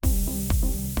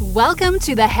Welcome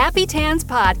to the Happy Tans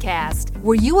podcast,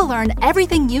 where you will learn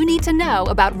everything you need to know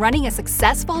about running a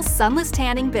successful sunless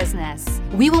tanning business.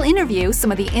 We will interview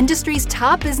some of the industry's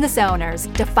top business owners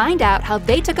to find out how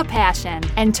they took a passion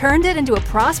and turned it into a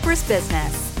prosperous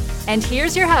business. And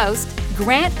here's your host,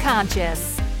 Grant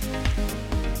Conscious.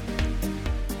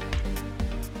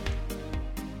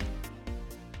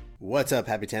 What's up,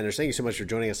 Happy Tanners? Thank you so much for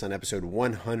joining us on episode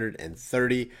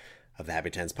 130 of the Happy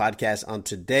Tans podcast. On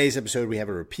today's episode, we have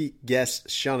a repeat guest,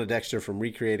 Shauna Dexter from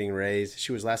Recreating Raise.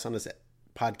 She was last on this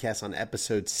podcast on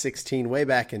episode 16, way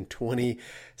back in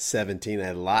 2017.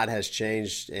 A lot has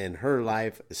changed in her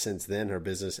life since then, her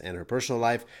business and her personal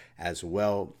life as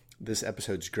well. This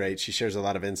episode's great. She shares a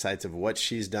lot of insights of what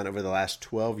she's done over the last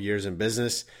 12 years in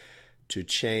business to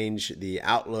change the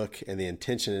outlook and the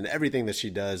intention and everything that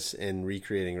she does in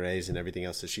Recreating Raise and everything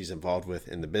else that she's involved with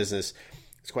in the business.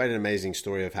 It's quite an amazing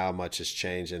story of how much has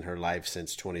changed in her life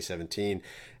since 2017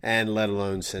 and let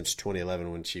alone since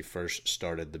 2011 when she first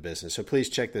started the business. So please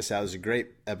check this out. It's a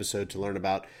great episode to learn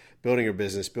about building your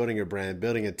business, building your brand,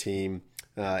 building a team,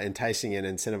 enticing and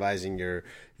incentivizing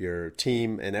your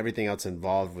team and everything else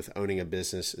involved with owning a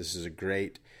business. This is a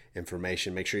great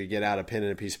information. Make sure you get out a pen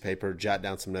and a piece of paper, jot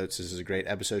down some notes. This is a great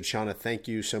episode. Shauna, thank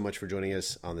you so much for joining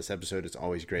us on this episode. It's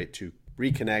always great to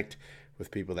reconnect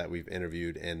with people that we've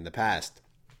interviewed in the past.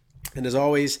 And as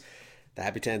always, the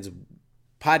Happy Tans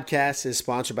podcast is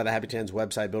sponsored by the Happy Tans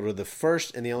website builder, the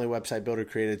first and the only website builder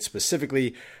created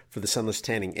specifically for the sunless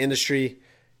tanning industry.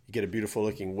 You get a beautiful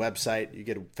looking website. You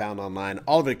get it found online.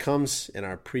 All of it comes in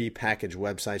our pre-packaged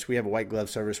websites. We have a white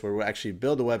glove service where we'll actually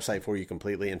build a website for you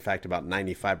completely. In fact, about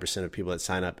 95% of people that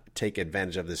sign up take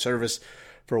advantage of the service.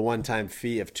 For a one-time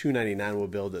fee of $2.99, we'll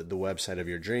build the website of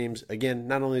your dreams. Again,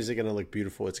 not only is it going to look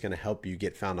beautiful, it's going to help you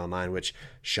get found online, which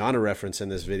Shauna referenced in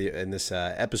this video, in this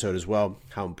episode as well,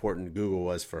 how important Google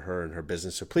was for her and her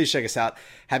business. So please check us out,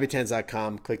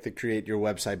 happytans.com. Click the Create Your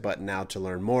Website button now to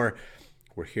learn more.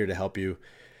 We're here to help you.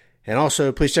 And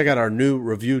also, please check out our new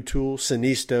review tool,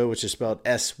 Synisto, which is spelled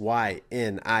SYNISTO.com.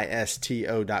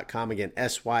 Again,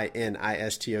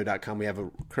 SYNISTO.com. We have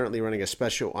currently running a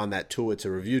special on that tool. It's a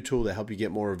review tool to help you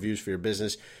get more reviews for your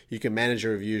business. You can manage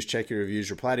your reviews, check your reviews,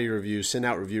 reply to your reviews, send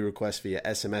out review requests via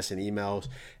SMS and emails,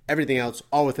 everything else,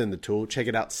 all within the tool. Check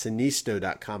it out,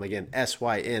 Synisto.com. Again,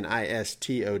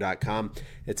 SYNISTO.com.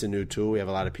 It's a new tool. We have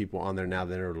a lot of people on there now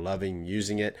that are loving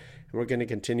using it. And we're going to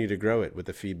continue to grow it with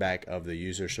the feedback of the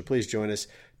user. So please join us.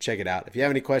 Check it out. If you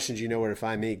have any questions, you know where to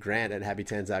find me, Grant at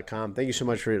happytans.com. Thank you so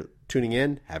much for tuning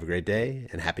in. Have a great day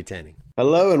and happy tanning.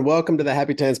 Hello and welcome to the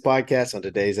Happy Tans podcast. On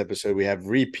today's episode, we have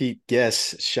repeat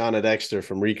guest Shauna Dexter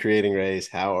from Recreating Raise.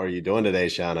 How are you doing today,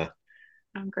 Shauna?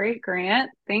 I'm great, Grant.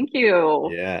 Thank you.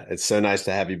 Yeah, it's so nice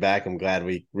to have you back. I'm glad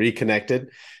we reconnected.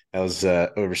 That was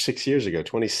over 6 years ago,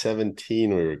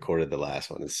 2017, we recorded the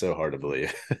last one. It's so hard to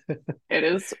believe. It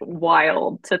is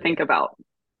wild to think about.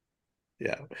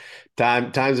 Yeah.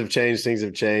 Times have changed. Things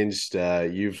have changed.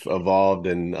 You've evolved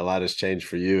and a lot has changed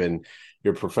for you and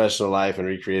your professional life and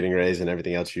Recreating Raise and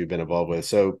everything else you've been involved with.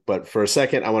 So, but for a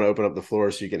second, I want to open up the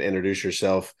floor so you can introduce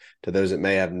yourself to those that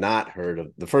may have not heard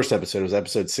of the first episode. It was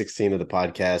episode 16 of the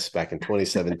podcast back in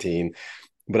 2017.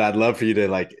 But I'd love for you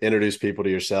to introduce people to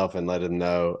yourself and let them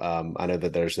know. I know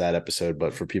that there's that episode,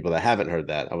 but for people that haven't heard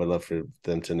that, I would love for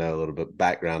them to know a little bit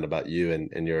background about you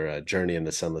and your journey in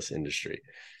the sunless industry.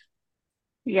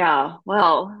 Yeah,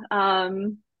 well,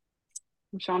 I'm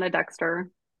Shauna Dexter.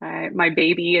 My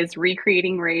baby is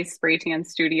Recreating Raise Spray Tan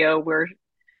Studio. We're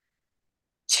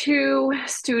 2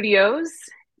 studios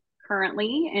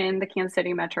currently in the Kansas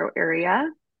City metro area.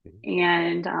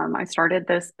 And I started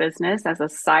this business as a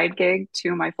side gig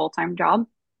to my full-time job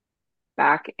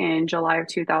back in July of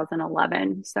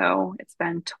 2011. So it's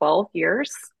been 12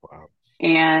 years. Wow.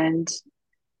 And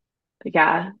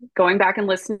yeah, going back and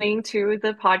listening to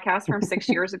the podcast from 6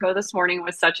 years ago this morning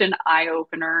was such an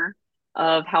eye-opener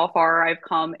of how far I've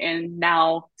come in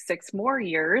now 6 more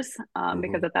years,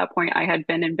 because at that point I had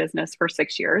been in business for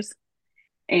 6 years.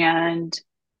 And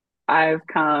I've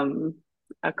come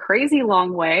a crazy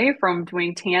long way from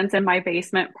doing tans in my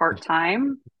basement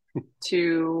part-time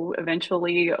to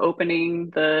eventually opening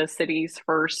the city's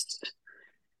first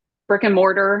brick and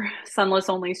mortar sunless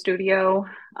only studio.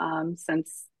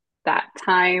 Since that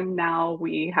time, now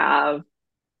we have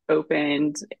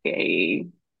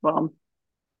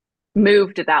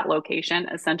moved that location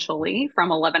essentially from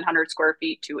 1,100 square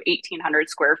feet to 1,800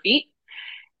 square feet.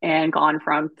 And gone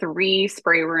from 3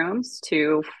 spray rooms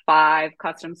to 5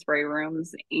 custom spray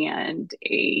rooms and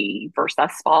a Versa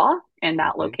spa in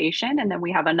that location. And then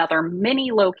we have another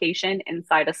mini location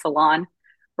inside a salon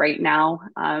right now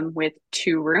with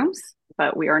 2 rooms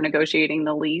but we are negotiating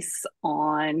the lease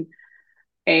on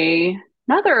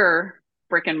another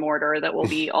brick and mortar that will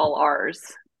be all ours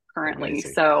currently.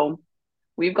 Amazing. So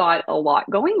we've got a lot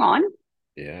going on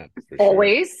Yeah, for sure.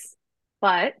 always,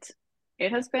 but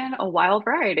it has been a wild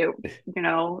ride.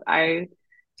 I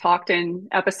talked in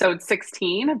episode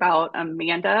 16 about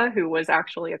Amanda, who was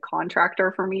actually a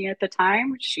contractor for me at the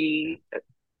time. She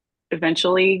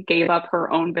eventually gave up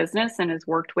her own business and has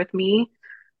worked with me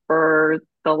for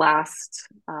the last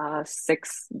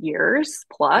 6 years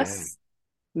Yeah. plus,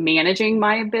 managing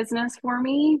my business for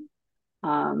me.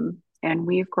 And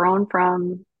we've grown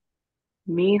from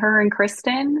me, her, and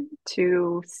Kristen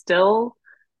to still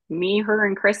me, her,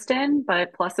 and Kristen,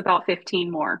 but plus about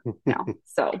 15 more now.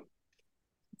 So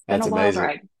it's been That's a wild amazing.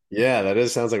 ride. Yeah, that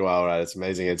is sounds like a wild ride. It's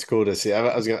amazing. It's cool to see.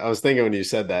 I was thinking when you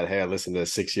said that, hey, I listened to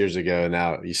 6 years ago, and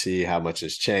now you see how much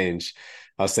has changed.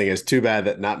 I was thinking it's too bad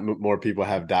that not more people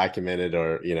have documented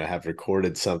or have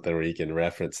recorded something where you can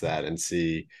reference that and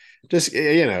see, just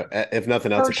if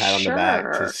nothing else, For a pat on the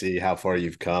back to sure. see how far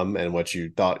you've come and what you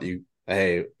thought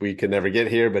hey, we could never get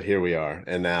here, but here we are,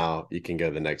 and now you can go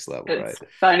to the next level, right? It's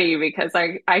funny because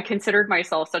I considered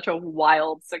myself such a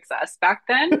wild success back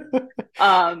then.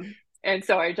 And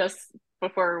so I just,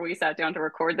 before we sat down to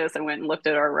record this, I went and looked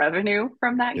at our revenue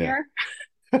from that Yeah. year.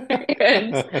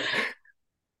 And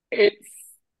it's,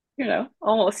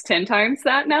 almost 10 times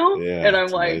that now. And Yeah, I'm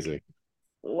it's like, amazing.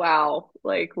 wow,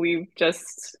 like you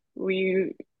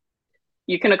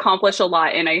can accomplish a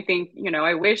lot. And I think,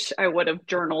 I wish I would have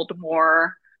journaled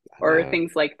more I or know.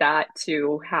 things like that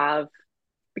to have,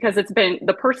 because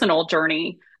the personal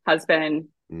journey has been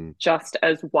Mm. just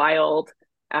as wild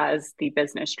as the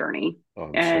business journey. Oh,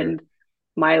 I'm sure. And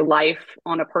my life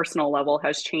on a personal level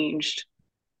has changed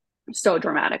so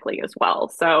dramatically as well.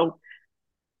 So,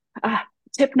 uh,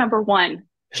 tip number one,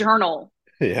 journal.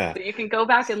 Yeah. So you can go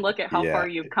back and look at how far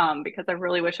Yeah. you've come because I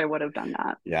really wish I would have done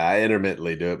that. Yeah. I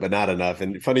intermittently do it, but not enough.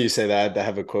 And funny you say that. I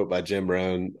have a quote by Jim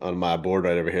Rohn on my board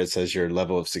right over here. It says, your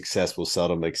level of success will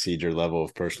seldom exceed your level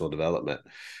of personal development,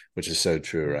 which is so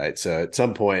true, right? So at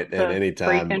some point at The any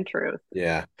time, freaking truth.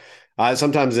 yeah.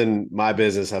 Sometimes in my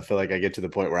business, I feel like I get to the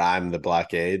point where I'm the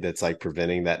blockade that's like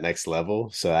preventing that next level.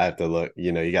 So I have to look,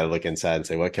 you got to look inside and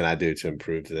say, what can I do to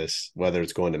improve this? Whether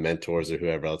it's going to mentors or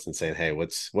whoever else and saying, hey,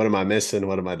 what am I missing?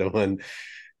 What am I doing?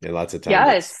 And lots of times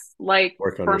it's Yes. Like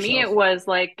work on for me, it yourself. was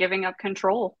like giving up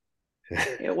control.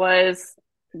 It was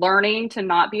learning to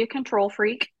not be a control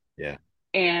freak Yeah.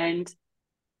 and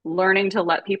learning to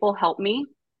let people help me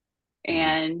Mhm.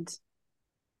 and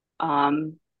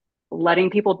um, letting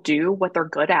people do what they're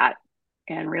good at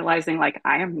and realizing like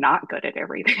I am not good at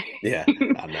everything. Yeah.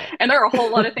 I know. And there are a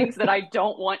whole lot of things that I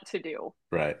don't want to do.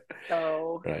 Right.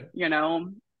 So, Right.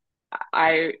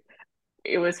 I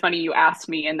it was funny you asked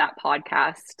me in that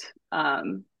podcast,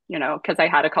 because I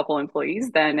had a couple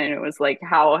employees then and it was like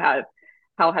how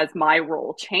has my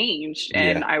role changed?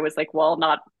 And Yeah. I was like, well,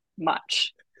 not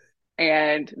much.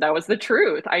 And that was the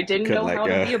truth. I You didn't couldn't know let how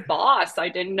to go. be a boss. I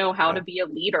didn't know how Yeah. to be a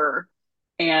leader.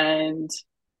 And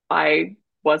I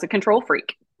was a control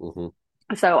freak. Hmm.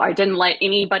 So I didn't let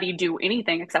anybody do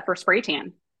anything except for spray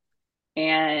tan.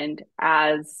 And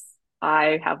as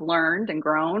I have learned and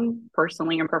grown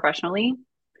personally and professionally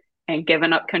and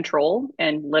given up control,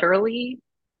 and literally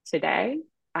today,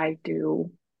 I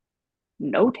do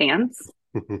no tans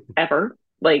ever.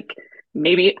 Like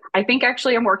maybe I think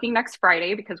actually I'm working next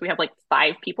Friday because we have like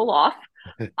 5 people off.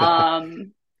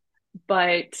 Um,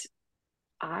 but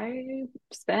I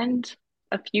spend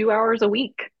a few hours a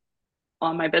week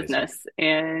on my Amazing. business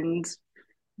and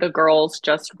the girls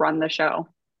just run the show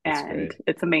That's and great.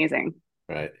 it's amazing.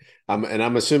 Right.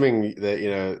 I'm assuming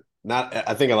that, not,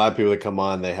 I think a lot of people that come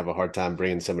on, they have a hard time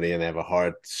bringing somebody in. They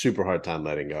have super hard time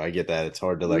letting go. I get that. It's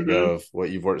hard to let go Mm-hmm. of what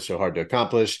you've worked so hard to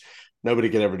accomplish. Nobody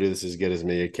could ever do this as good as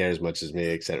me, or care as much as me,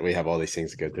 except we have all these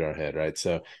things that go through our head. Right.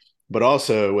 So, but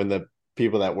also when the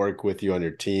people that work with you on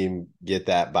your team get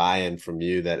that buy-in from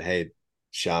you that, hey,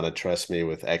 Shauna, trust me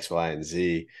with X, Y, and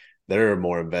Z, they're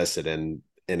more invested in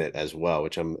it as well,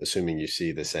 which I'm assuming you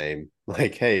see the same.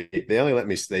 Like, hey,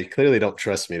 they clearly don't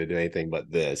trust me to do anything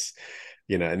but this,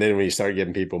 and then when you start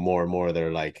getting people more and more,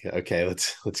 they're like, okay,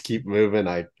 let's keep moving.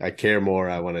 I care more.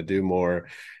 I want to do more.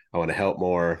 I want to help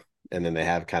more. And then they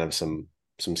have kind of some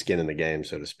skin in the game,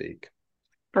 so to speak.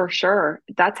 For sure.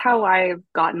 That's how I've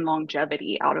gotten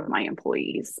longevity out of my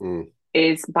employees Mm,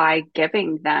 is by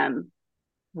giving them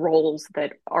roles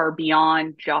that are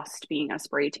beyond just being a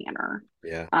spray tanner.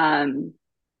 yeah. Um,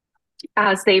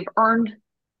 as they've earned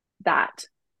that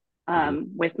Hmm.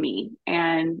 with me.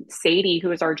 And Sadie,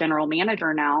 who is our general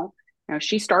manager now,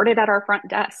 she started at our front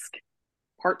desk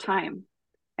part time.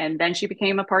 And then she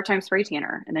became a part-time spray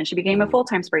tanner. And then she became a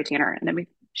full-time spray tanner. And then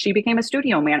she became a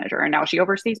studio manager. And now she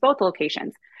oversees both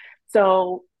locations.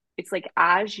 So it's like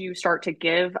as you start to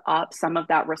give up some of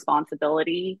that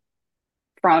responsibility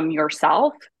from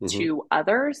yourself Mm-hmm. to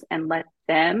others and let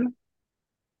them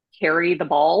carry the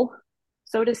ball,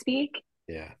 so to speak,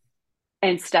 Yeah.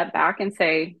 and step back and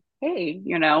say, hey,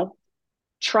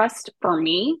 trust for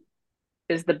me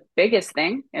is the biggest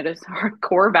thing. It is our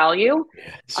core value,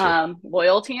 Yeah. Sure.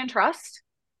 loyalty and trust.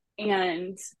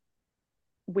 And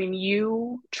when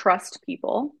you trust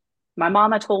people, my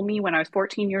mama told me when I was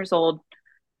 14 years old,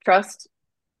 trust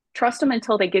them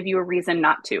until they give you a reason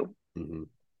not to. Mm-hmm.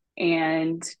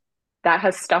 And that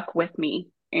has stuck with me.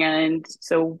 And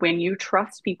so when you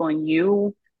trust people and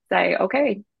you say,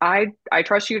 okay, I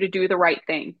trust you to do the right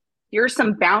thing. Here's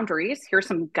some boundaries, here's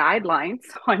some guidelines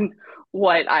on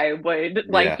what I would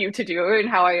like Yeah. you to do and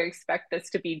how I expect this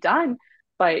to be done.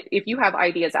 But if you have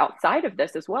ideas outside of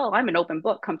this as well, I'm an open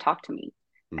book. Come talk to me.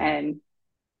 Mm-hmm. And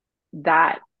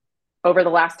that over the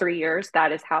last 3 years,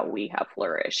 that is how we have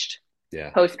flourished.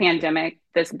 Yeah. Post pandemic,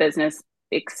 this business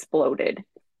exploded.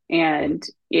 And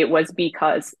it was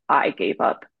because I gave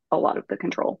up a lot of the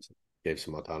control. Gave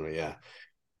some autonomy. Yeah.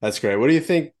 That's great. What do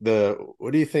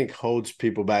you think holds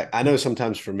people back? I know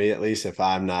sometimes for me, at least, if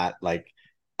I'm not like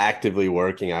actively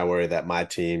working, I worry that my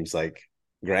team's like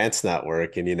Grant's not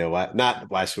working. You know what?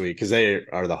 Not last week because they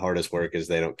are the hardest workers.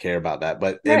 They don't care about that.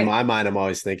 But in Right. my mind, I'm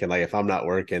always thinking like if I'm not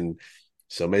working,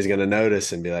 somebody's going to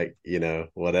notice and be like,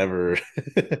 whatever.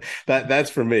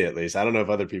 That's for me at least. I don't know if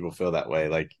other people feel that way.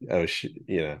 Like, oh.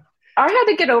 I had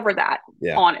to get over that,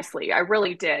 Yeah. honestly. I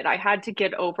really did. I had to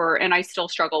get over, and I still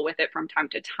struggle with it from time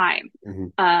to time. Mm-hmm.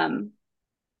 Um,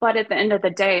 but at the end of the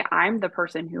day, I'm the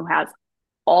person who has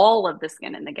all of the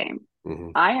skin in the game. Mm-hmm.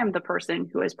 I am the person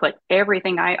who has put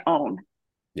everything I own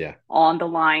Yeah. on the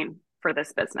line for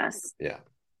this business. Yeah.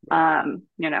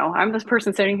 I'm this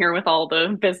person sitting here with all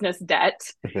the business debt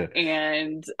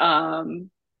and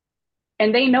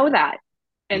they know that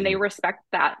and they Mm-hmm. respect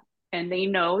that and they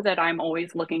know that I'm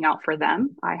always looking out for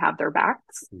them. I have their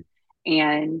backs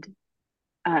and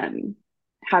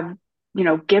have,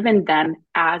 given them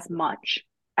as much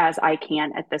as I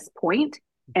can at this point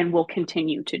and will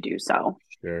continue to do so.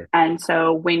 Sure. And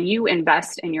so when you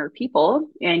invest in your people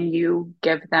and you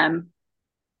give them,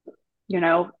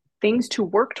 things to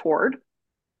work toward,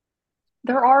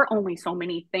 there are only so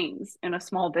many things in a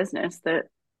small business that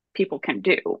people can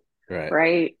do, Right.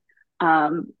 right?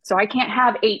 So I can't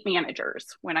have 8 managers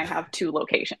when I have 2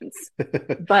 locations.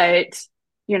 But,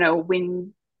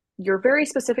 when you're very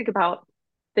specific about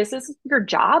this is your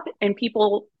job and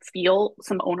people feel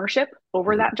some ownership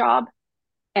over Mm-hmm. that job,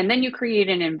 and then you create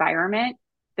an environment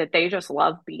that they just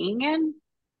love being in,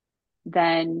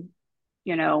 then,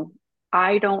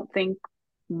 I don't think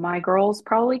my girls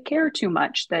probably care too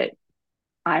much that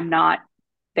I'm not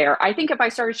there. I think if I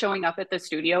started showing up at the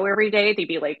studio every day, they'd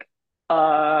be like,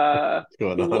 What's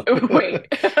going on? wait,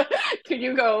 can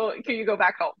you go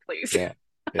back home, please? Yeah.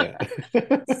 Yeah.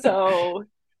 So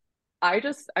I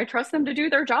trust them to do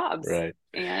their jobs. Right.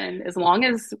 And as long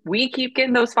as we keep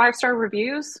getting those 5-star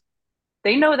reviews,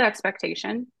 they know the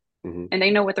expectation Mm-hmm. and they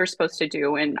know what they're supposed to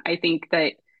do. And I think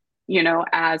that,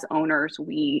 as owners,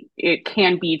 it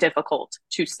can be difficult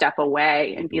to step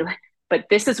away and be Mm-hmm. like, but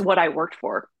this is what I worked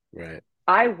for. Right.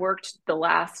 I worked the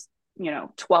last,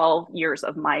 12 years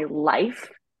of my life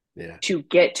Yeah. to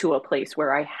get to a place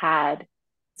where I had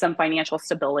some financial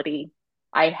stability.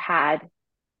 I had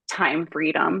time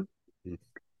freedom.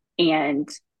 Mm-hmm. And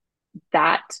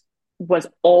that was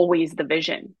always the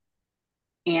vision.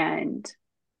 And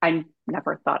I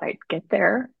never thought I'd get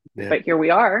there, Yeah. but here we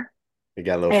are. It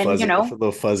got a And,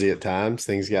 little fuzzy at times.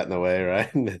 Things got in the way,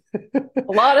 right?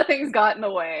 a lot of things got in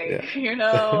the way. Yeah.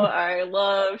 I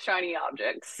love shiny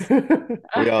objects. We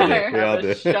all do. I We have all a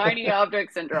do. shiny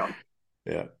object syndrome.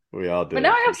 Yeah, we all But do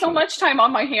now I for have so sure. much time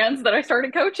on my hands that I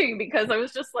started coaching because I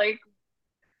was just like,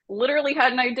 literally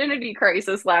had an identity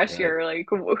crisis last Right. year. Like,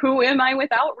 who am I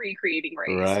without recreating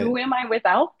race? Right. Who am I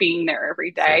without being there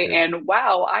every So day? good. And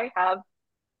wow, I have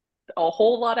a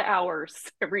whole lot of hours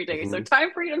every day. So Mm-hmm.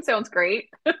 time freedom sounds great.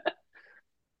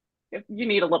 You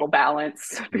need a little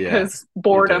balance Yeah, because you do.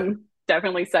 boredom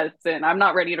definitely sets in. I'm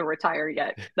not ready to retire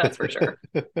yet. That's for sure.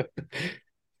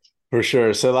 For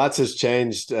sure. So lots has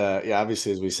changed. Yeah,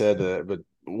 obviously, as we said, but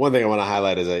one thing I want to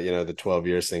highlight is that, the 12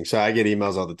 years thing. So I get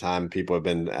emails all the time. People have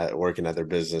been working at their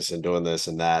business and doing this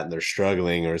and that, and they're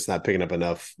struggling or it's not picking up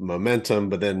enough momentum.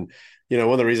 But then, one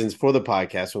of the reasons for the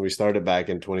podcast when we started back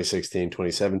in 2016,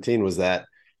 2017 was that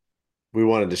we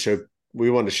wanted to show we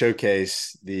wanted to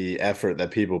showcase the effort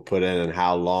that people put in and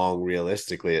how long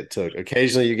realistically it took.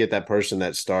 Occasionally you get that person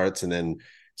that starts and then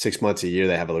 6 months, a year,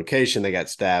 they have a location, they got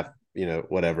staff,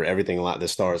 whatever, everything, a lot, the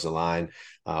stars align.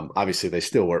 Obviously they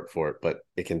still work for it, but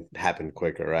it can happen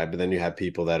quicker, right? But then you have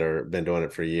people that are been doing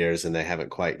it for years and they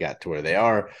haven't quite got to where they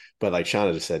are. But like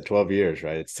Shauna just said, 12 years,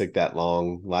 right? It's took that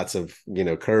long, lots of,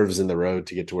 curves in the road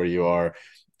to get to where you are,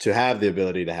 to have the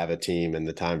ability to have a team and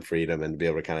the time freedom and be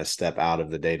able to kind of step out of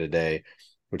the day to day,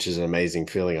 which is an amazing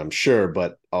feeling, I'm sure,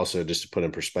 but also just to put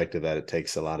in perspective that it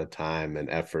takes a lot of time and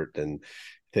effort and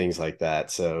things like that.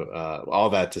 So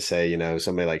all that to say,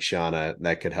 somebody like Shauna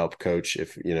that could help coach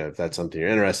if that's something you're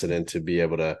interested in, to be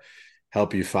able to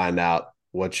help you find out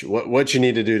what you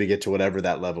need to do to get to whatever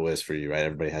that level is for you, right?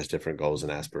 Everybody has different goals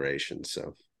and aspirations.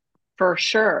 So For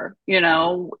sure,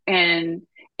 and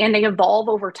they evolve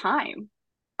over time.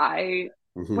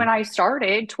 When I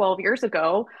started 12 years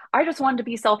ago, I just wanted to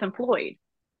be self-employed.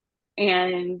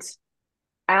 And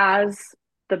as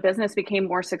the business became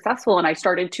more successful and I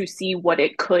started to see what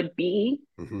it could be,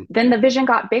 then the vision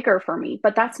got bigger for me.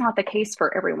 But that's not the case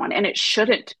for everyone. And it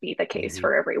shouldn't be the case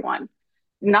for everyone.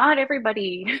 Not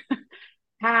everybody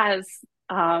has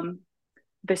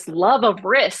this love of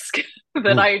risk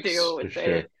that I do with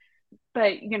it.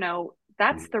 But,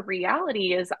 that's the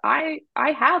reality is I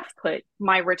have put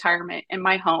my retirement and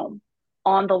my home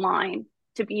on the line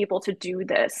to be able to do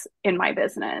this in my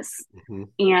business.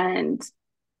 And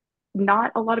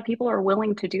not a lot of people are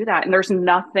willing to do that. And there's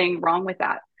nothing wrong with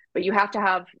that. But you have to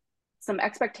have some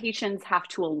expectations have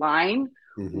to align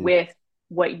with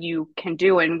what you can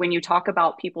do. And when you talk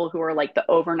about people who are like the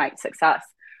overnight success,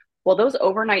 well, those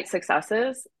overnight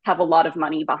successes have a lot of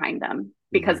money behind them.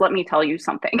 Because let me tell you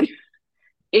something.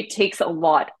 It takes a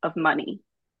lot of money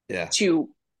to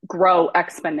grow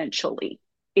exponentially.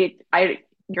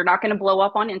 You're not going to blow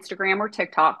up on Instagram or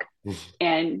TikTok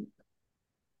and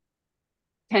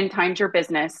 10 times your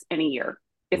business in a year.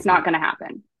 It's not going to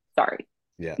happen. Sorry.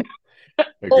 Yeah.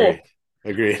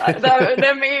 Agree.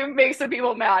 That makes some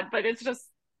people mad, but it's just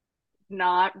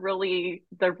not really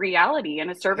the reality. In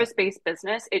a service-based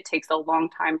business, it takes a long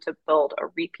time to build a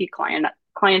repeat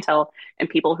clientele and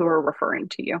people who are referring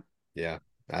to you. Yeah.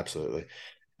 Absolutely.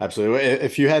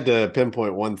 If you had to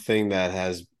pinpoint one thing that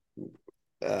has,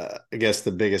 I guess,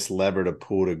 the biggest lever to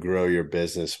pull to grow your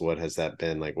business, what has that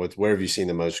been? Like, where have you seen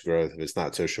the most growth? If it's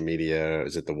not social media,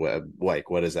 is it the web? Like,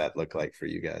 what does that look like for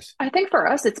you guys? I think for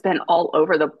us, it's been all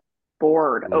over the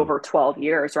board over 12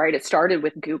 years, right? It started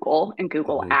with Google and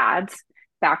Google Ads.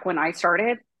 Back when I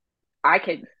started, I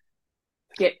could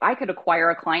acquire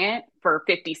a client for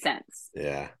 50 cents.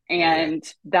 Yeah. And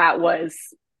that was,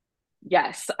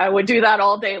 yes, I would do that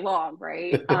all day long,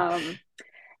 right?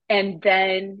 And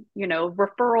then,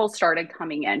 referrals started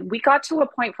coming in. We got to a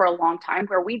point for a long time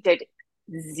where we did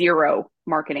zero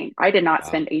marketing. I did not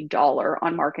spend $1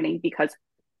 on marketing because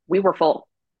we were full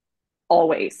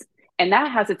always. And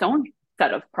that has its own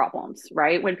set of problems,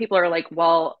 right? When people are like,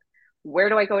 well, where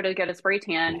do I go to get a spray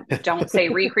tan? Don't say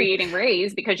recreating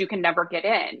rays because you can never get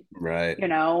in. Right.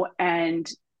 And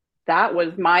that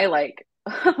was my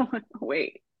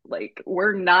wait,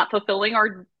 we're not fulfilling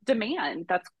our demand.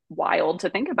 That's wild to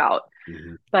think about.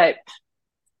 But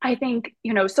I think,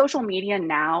 social media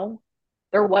now,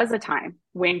 there was a time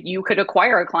when you could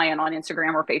acquire a client on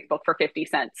Instagram or Facebook for 50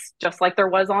 cents, just like there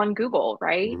was on Google,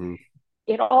 right?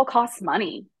 It all costs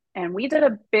money. And we did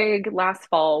a big last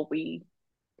fall, we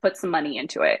put some money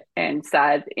into it and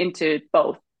said into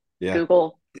both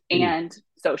Google and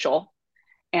social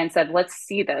and said, let's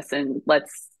see this and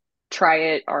let's try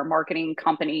it. Our marketing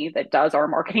company that does our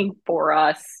marketing for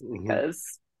us,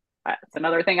 because it's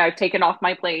another thing I've taken off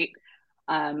my plate.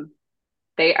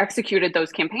 They executed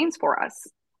those campaigns for us.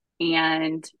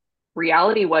 And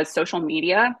reality was social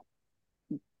media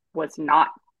was not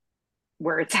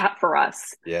where it's at for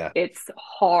us. Yeah. It's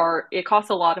hard. It costs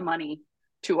a lot of money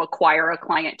to acquire a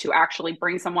client, to actually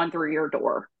bring someone through your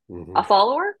door. A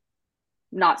follower,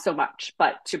 not so much,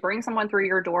 but to bring someone through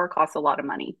your door costs a lot of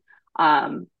money.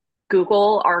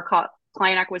 Google, our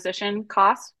client acquisition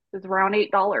cost is around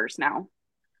 $8 now.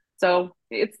 So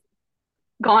it's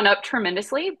gone up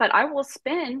tremendously, but I will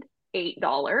spend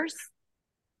 $8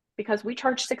 because we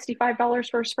charge $65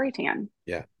 for a spray tan.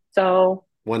 Yeah. So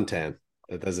one tan,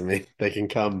 that doesn't mean they can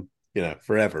come,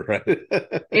 forever, right?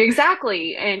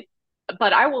 Exactly.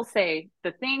 But I will say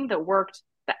the thing that worked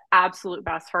the absolute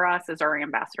best for us is our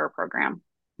ambassador program.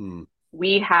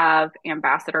 We have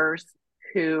ambassadors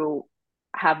who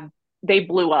they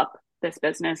blew up this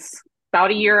business.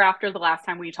 About a year after the last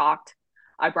time we talked,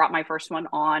 I brought my first one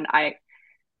on.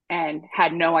 And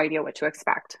had no idea what to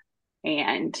expect.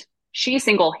 And she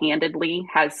single-handedly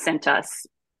has sent us,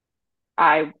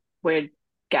 I would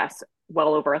guess,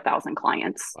 well over 1,000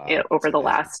 clients Wow, it's over the amazing.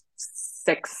 last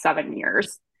 6, 7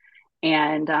 years.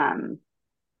 And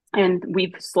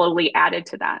we've slowly added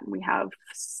to that. We have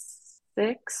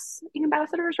 6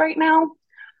 ambassadors right now.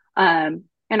 And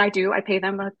I pay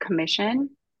them a commission,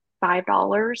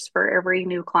 $5 for every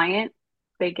new client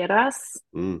they get us.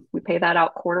 Mm. We pay that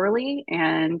out quarterly,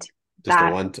 and Just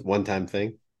a that one-time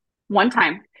thing? one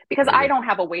time, because Very I good. don't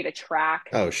have a way to track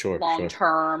Oh, sure, long sure,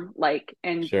 term,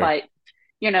 sure. but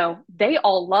they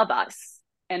all love us.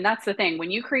 And that's the thing.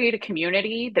 When you create a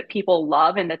community that people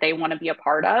love and that they want to be a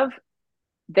part of,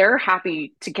 they're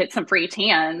happy to get some free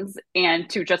tans and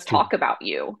to just talk about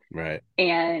you. Right.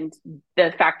 And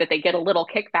the fact that they get a little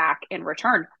kickback in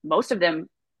return, most of them,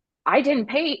 I didn't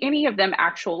pay any of them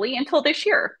actually until this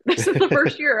year. This is the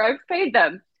first year I've paid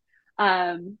them.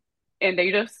 And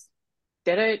they just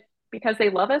did it because they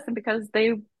love us and because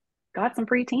they got some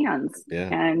free tans. Yeah.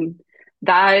 And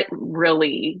that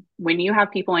really, when you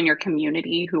have people in your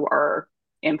community who are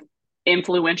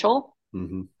influential,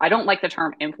 Mm-hmm. I don't like the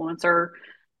term influencer.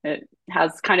 It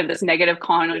has kind of this negative Yeah, it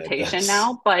connotation does.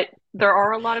 now, but there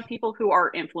are a lot of people who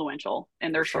are influential in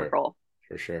For their sure. circle.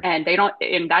 For sure. And they don't,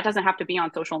 and that doesn't have to be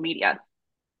on social media.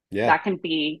 Yeah. That can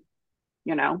be,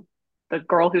 you know, the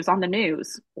girl who's on the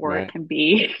news, or it Right. can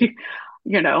be,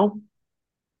 you know,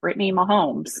 Brittany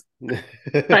Mahomes. I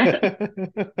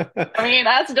mean,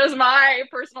 that's just my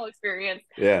personal experience.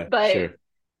 Yeah, But, sure.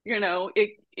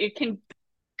 it can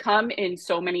come in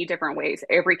so many different ways.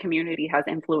 Every community has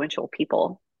influential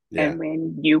people. Yeah. And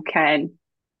when you can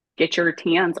get your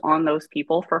hands on those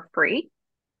people for free,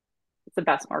 it's the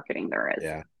best marketing there is.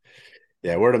 Yeah.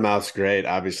 Yeah, word of mouth's great.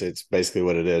 Obviously, it's basically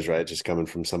what it is, right? Just coming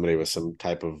from somebody with some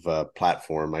type of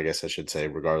platform, I guess I should say,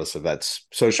 regardless if that's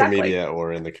social Exactly. media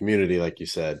or in the community, like you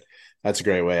said. That's a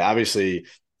great way. Obviously,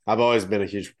 I've always been a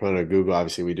huge proponent of Google.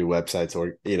 Obviously, we do websites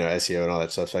or, SEO and all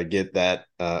that stuff. So I get that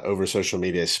over social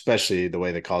media, especially the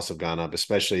way the costs have gone up,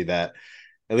 especially that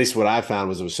at least what I found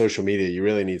was with social media, you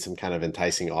really need some kind of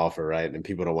enticing offer, right? And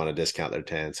people don't want to discount their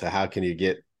tan. So how can you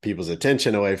get people's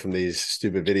attention away from these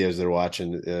stupid videos they're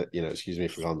watching? Excuse me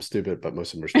for calling them stupid, but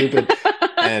most of them are stupid.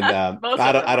 And Most I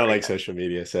of don't, them I don't are, like yes. social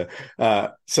media. So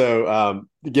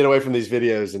get away from these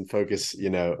videos and focus,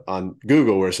 on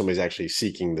Google where somebody's actually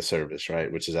seeking the service,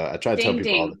 right? Which is, I try to tell Ding,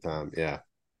 people all the ding. time. Yeah.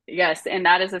 Yes. And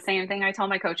that is the same thing I tell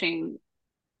my coaching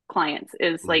clients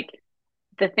is Mm. like,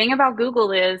 the thing about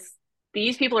Google is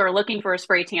these people are looking for a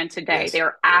spray tan today. They Yes.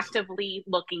 are Yes. actively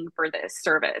looking for this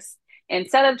service.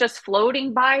 Instead of just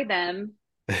floating by them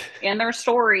in their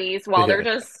stories while they're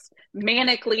Yeah. just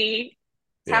manically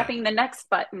Yeah. tapping the next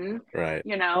button, Right.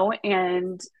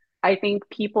 and I think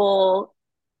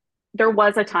there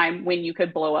was a time when you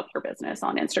could blow up your business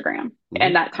on Instagram, Mm-hmm.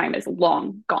 and that time is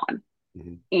long gone.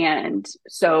 Mm-hmm. And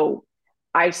so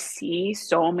I see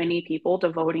so many people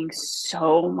devoting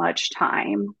so much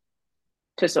time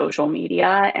to social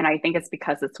media. And I think it's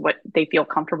because it's what they feel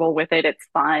comfortable with it. It's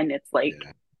fun. It's like,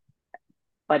 Yeah.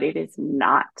 but it is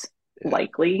not Yeah.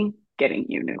 likely getting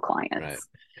you new Right. clients.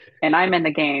 And I'm in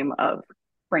the game of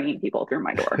bringing people through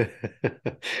my door.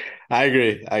 I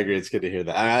agree. I agree. It's good to hear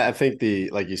that. I think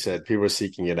like you said, people are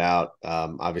seeking it out.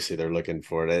 Obviously they're looking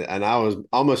for it. And I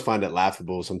almost find it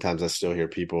laughable. Sometimes I still hear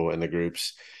people in the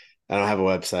groups. I don't have a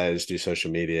website. I just do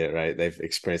social media, right? They've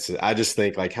experienced it. I just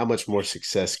think like, how much more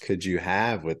success could you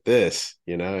have with this?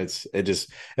 It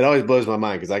always blows my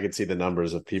mind because I can see the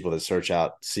numbers of people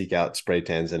that seek out spray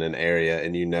tans in an area.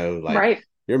 And like, Right.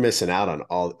 you're missing out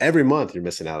on every month. You're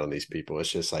missing out on these people.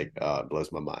 It's just like, it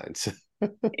blows my mind.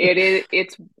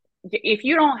 It's, if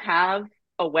you don't have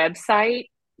a website,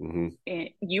 Mm-hmm.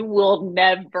 you will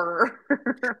never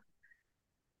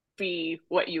be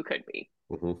what you could be.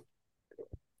 Mm-hmm.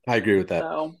 I agree with that.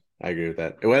 So, I agree with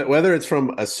that. Whether it's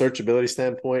from a searchability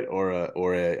standpoint or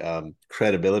a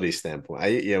credibility standpoint,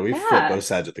 we flip yeah, both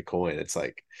sides of the coin. It's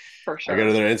like for I go to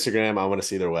sure. their Instagram, I want to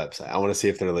see their website. I want to see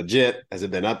if they're legit. Has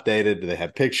it been updated? Do they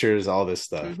have pictures? All this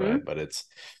stuff, right? Hmm. But it's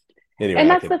anyway.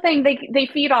 And I that's could. the thing, they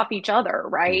feed off each other,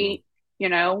 Mm-hmm. right?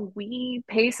 We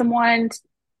pay someone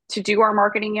to do our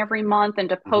marketing every month and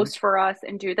to Mm-hmm. post for us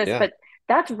and do this, Yeah. but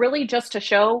that's really just to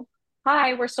show,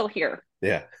 hi, we're still here.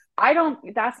 Yeah.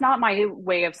 That's not my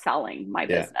way of selling my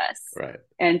Yeah. business Right.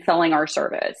 and selling our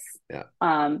service. Yeah.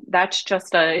 That's just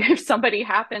if somebody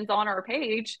happens on our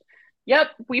page, yep,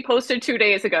 we posted 2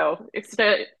 days ago.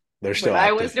 They're still When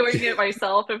I was active. doing it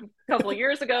myself a couple of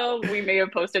years ago, we may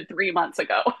have posted 3 months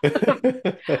ago.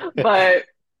 But,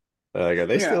 Like, are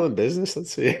they you still know, in business?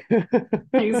 Let's see.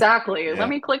 exactly. Let Yeah.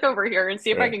 me click over here and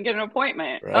see if I Right. can get an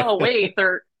appointment. Right. Oh, wait,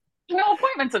 they're, No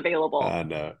appointments available. I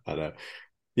know.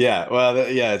 Yeah, well,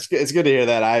 yeah, it's good to hear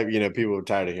that. People are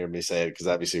tired of hearing me say it because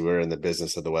obviously we're in the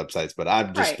business of the websites, but I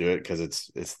just Right. do it because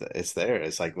it's there.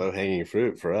 It's like low hanging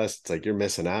fruit for us. It's like you're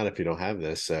missing out if you don't have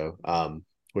this. So,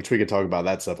 which we could talk about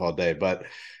that stuff all day, but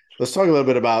let's talk a little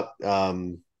bit about.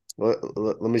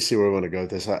 Let me see where we want to go with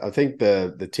this. I think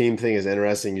the team thing is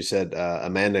interesting. You said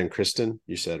Amanda and Kristen.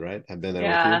 You said right. I've been there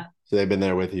with you, Yeah. so they've been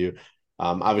there with you.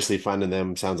 Obviously, finding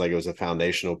them sounds like it was a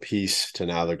foundational piece to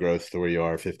now the growth to where you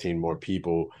are, 15 more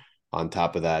people on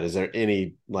top of that. Is there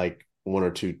any like one or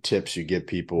two tips you give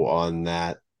people on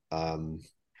that?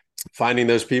 Finding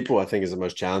those people, I think, is the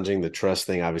most challenging. The trust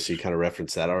thing, obviously, you kind of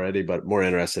referenced that already, but more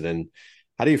interested in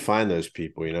how do you find those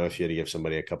people? If you had to give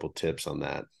somebody a couple tips on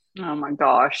that. Oh my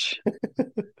gosh.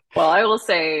 Well, I will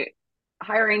say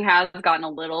hiring has gotten a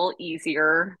little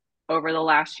easier over the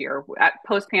last year. At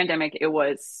post pandemic, it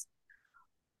was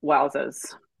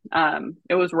wowzas.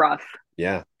 It was rough.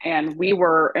 Yeah. And we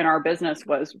were, and our business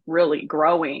was really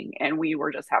growing, and we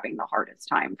were just having the hardest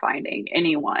time finding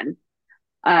anyone.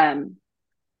 Um,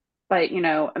 but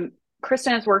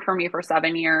Kristen has worked for me for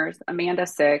 7 years, Amanda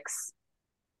 6.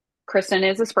 Kristen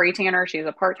is a spray tanner. She's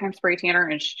a part-time spray tanner,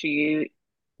 and she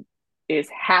is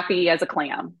happy as a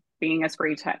clam being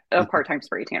a part-time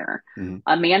spray tanner. Mm-hmm.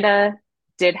 Amanda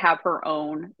did have her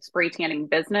own spray tanning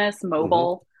business, Mm-hmm.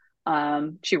 mobile.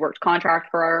 She worked contract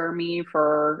for me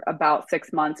for about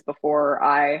 6 months before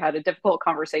I had a difficult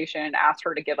conversation, asked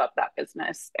her to give up that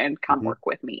business and come Mm-hmm. work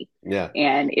with me. Yeah.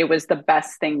 And it was the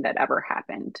best thing that ever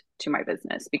happened to my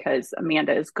business because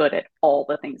Amanda is good at all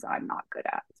the things I'm not good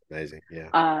at. Amazing. Yeah.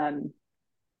 Um,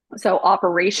 so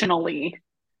operationally,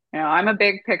 I'm a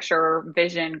big picture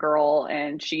vision girl,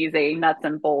 and she's a nuts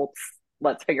and bolts,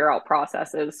 let's figure out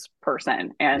processes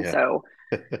person. And Yeah. so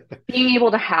being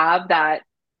able to have that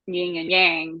yin and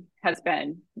yang has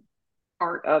been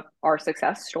part of our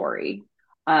success story.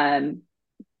 Um,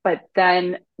 but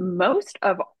then most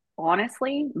of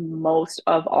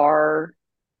our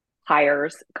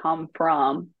hires come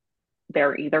from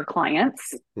they're either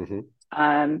clients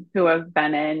Mm-hmm. who have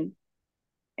been in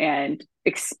and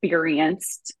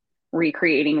experienced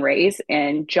recreating rays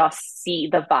and just see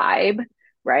the vibe,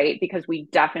 right? Because we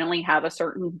definitely have a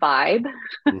certain vibe.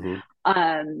 Mm-hmm.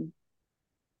 um,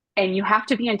 and you have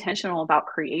to be intentional about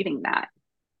creating that.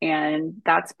 And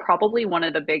that's probably one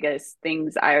of the biggest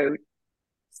things I would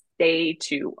say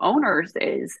to owners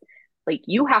is like,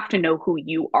 you have to know who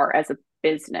you are as a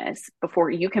business before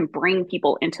you can bring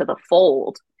people into the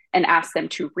fold and ask them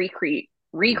to recreate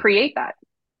that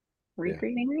Yeah.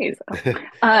 recreating rays.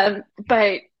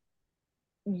 But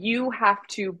you have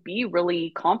to be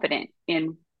really confident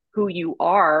in who you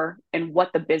are and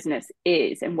what the business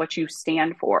is and what you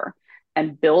stand for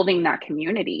and building that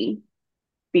community,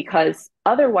 because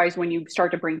otherwise when you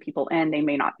start to bring people in, they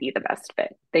may not be the best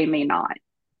fit, they may not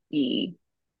be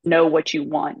know what you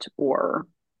want. Or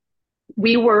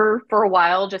we were for a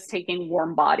while just taking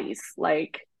warm bodies,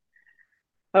 like,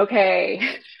 okay,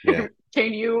 Yeah.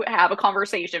 can you have a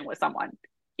conversation with someone?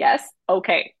 Yes.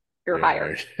 Okay, you're Yeah.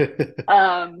 hired. Right.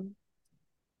 um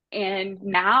And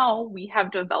now we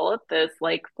have developed this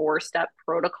like 4-step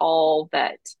protocol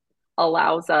that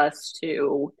allows us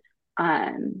to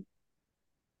um,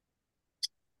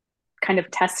 kind of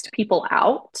test people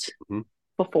out Mm-hmm.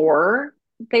 before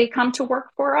they come to work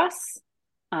for us.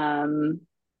 Um,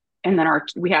 and then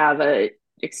we have a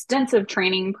extensive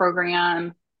training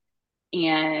program,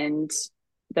 and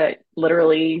that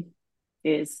literally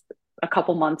is a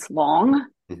couple months long.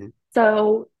 Mm-hmm.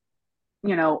 So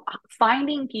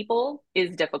finding people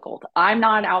is difficult. I'm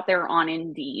not out there on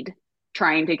Indeed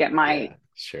trying to get my Yeah.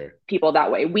 Sure. people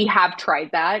that way. We have tried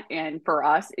that. And for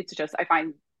us, it's just, I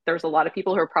find there's a lot of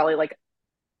people who are probably like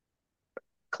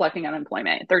collecting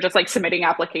unemployment. They're just like submitting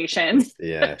applications.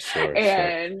 Yeah. Sure. Sure.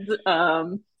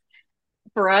 And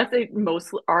for us,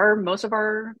 most of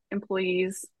our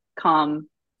employees come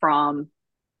from,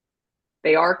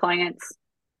 they are clients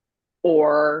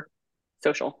or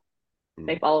social.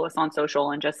 They Mm. follow us on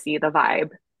social and just see the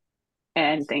vibe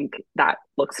and think that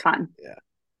looks fun. Yeah.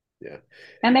 Yeah.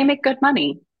 And they make good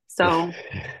money. So,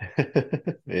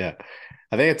 Yeah.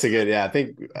 I think it's a good, yeah. I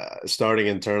think starting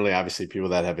internally, obviously, people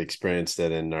that have experienced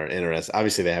it and are interested,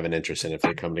 obviously, they have an interest in it if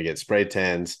they come to get spray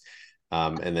tans.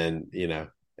 And then,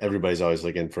 everybody's always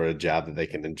looking for a job that they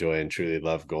can enjoy and truly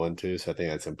love going to. So I think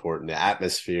that's important. The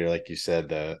atmosphere, like you said,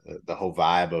 the whole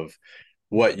vibe of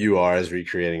what you are as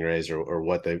recreating rays or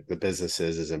what the business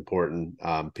is important.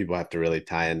 People have to really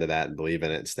tie into that and believe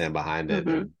in it and stand behind it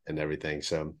mhm. and everything.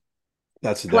 So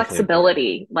that's definitely important.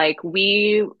 Flexibility. Like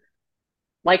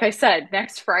like I said,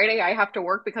 next Friday I have to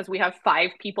work because we have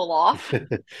 5 people off.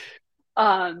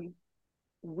 Um,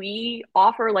 we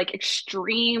offer like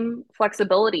extreme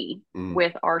flexibility Mm,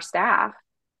 with our staff,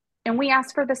 and we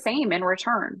ask for the same in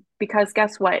return because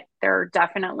guess what? There are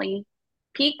definitely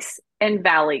peaks and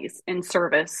valleys in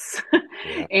service.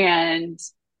 yeah. And,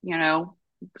 you know,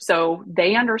 so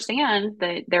they understand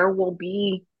that there will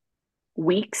be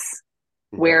weeks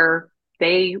Hmm. where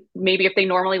they maybe if they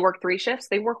normally work 3 shifts,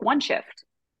 they work 1 shift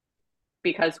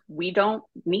because we don't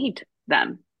need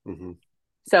them. Hmm.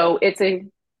 So it's a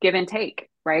give and take,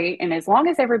 right? And as long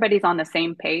as everybody's on the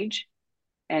same page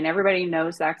and everybody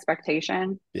knows the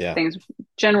expectation, Yeah. things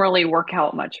generally work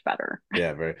out much better.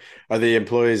 Yeah. Very. Are the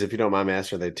employees, if you don't mind me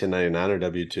asking, are they 1099 or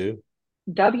W-2?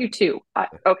 W-2.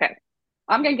 Okay.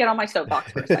 I'm going to get on my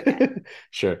soapbox for a second.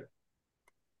 Sure.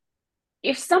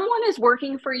 If someone is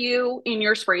working for you in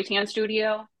your spray tan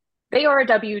studio, they are a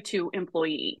W-2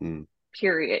 employee, Mm,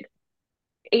 period.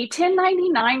 A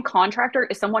 1099 contractor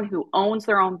is someone who owns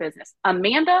their own business.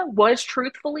 Amanda was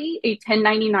truthfully a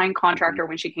 1099 hmm. contractor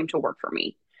when she came to work for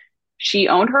me. She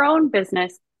owned her own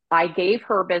business. I gave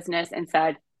her business and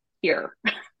said, here,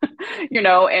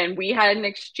 and we had an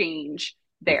exchange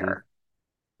Hmm. there.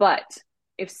 But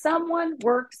if someone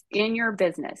works in your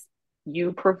business,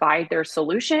 you provide their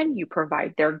solution, you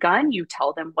provide their gun, you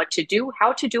tell them what to do,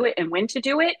 how to do it, and when to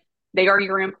do it. They are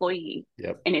your employee.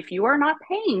 Yep. And if you are not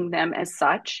paying them as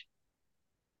such,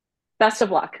 best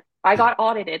of luck. I got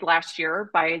audited last year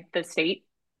by the state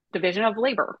division of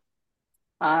labor,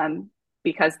 um,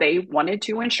 because they wanted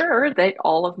to ensure that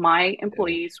all of my Yeah.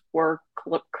 employees were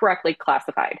correctly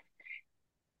classified.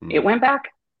 It Mm, went back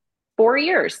 4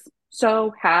 years.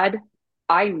 So had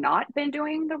I not been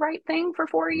doing the right thing for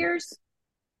four mm. years,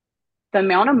 the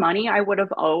amount of money I would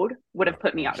have owed would Oh have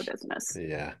put me out of gosh. business.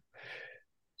 Yeah.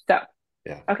 So,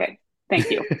 Yeah. okay, thank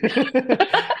you.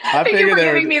 I Thank you figured for they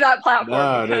giving were me that platform no,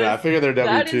 no, no. because I figured they're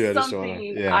that W-2. is I just want to,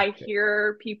 something yeah. I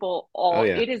hear people Oh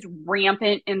yeah. it is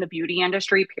rampant in the beauty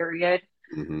industry, period.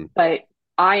 Hmm. But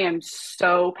I am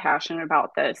so passionate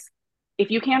about this. If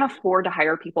you can't afford to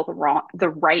hire people the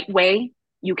right way,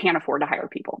 you can't afford to hire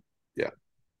people. Yeah.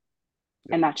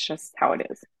 Yeah. And that's just how it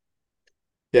is.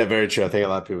 Yeah, very true. I think a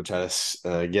lot of people try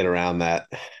to get around that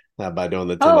by doing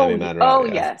the Oh, 1099 route. oh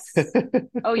Yeah. yes.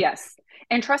 Oh yes.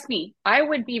 And trust me, I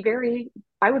would be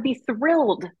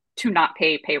thrilled to not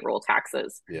pay payroll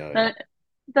taxes. Yeah. Yeah.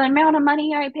 The amount of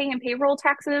money I pay in payroll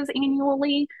taxes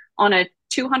annually on a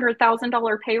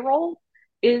 $200,000 payroll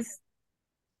is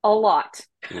a lot,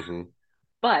 Hmm.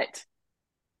 but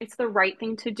it's the right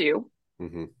thing to do.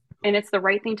 Hmm. And it's the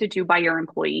right thing to do by your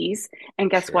employees. And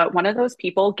guess Sure. what? One of those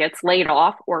people gets laid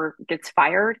off or gets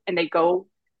fired and they go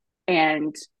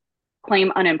and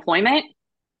claim unemployment.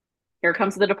 Here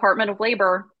comes the Department of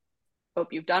Labor.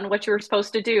 Hope you've done what you were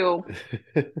supposed to do.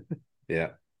 Yeah.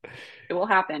 It will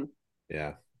happen.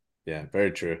 Yeah. Yeah.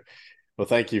 Very true. Well,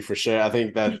 thank you for sharing. I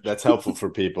think that that's helpful for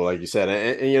people, like you said.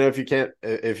 And, if you can't,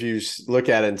 if you look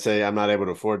at it and say, I'm not able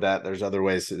to afford that, there's other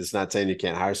ways. It's not saying you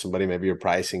can't hire somebody. Maybe your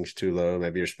pricing's too low.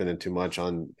 Maybe you're spending too much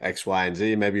on X, Y, and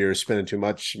Z. Maybe you're spending too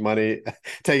much money,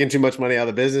 taking too much money out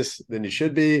of the business than you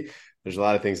should be. There's a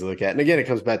lot of things to look at. And again, it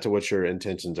comes back to what your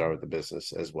intentions are with the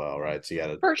business as well, right? So you got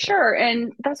to, For sure.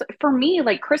 And that's for me,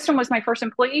 like Kristen was my first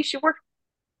employee. She worked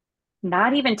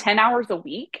not even 10 hours a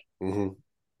week,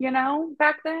 mm-hmm,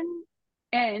 back then.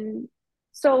 And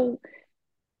so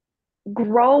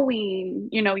growing,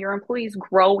 your employees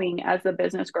growing as the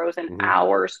business grows and mm-hmm,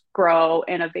 hours grow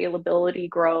and availability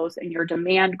grows and your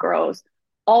demand grows,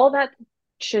 all that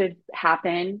should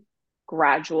happen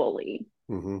gradually.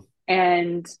 mm-hmm,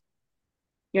 And,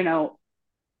 you know,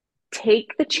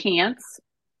 take the chance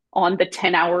on the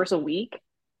 10 hours a week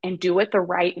and do it the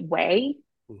right way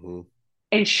mm-hmm.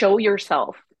 and show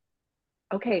yourself,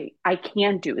 okay, I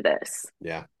can do this.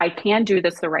 Yeah. I can do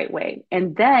this the right way.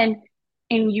 And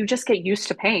you just get used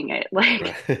to paying it. Like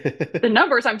Right. the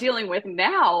numbers I'm dealing with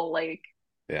now, like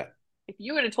Yeah. if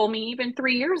you would have told me even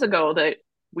 3 years ago that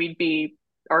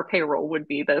our payroll would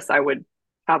be this, I would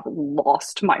have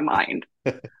lost my mind.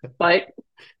 But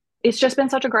it's just been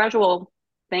such a gradual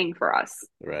thing for us.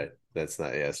 Right. That's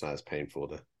not, yeah, it's not as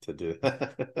painful to do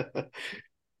that.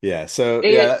 Yeah. So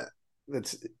It yeah,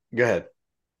 that's go ahead.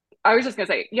 I was just gonna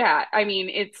say, yeah, I mean,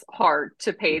 it's hard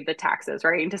to pay the taxes,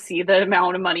 right? And to see the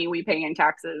amount of money we pay in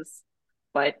taxes,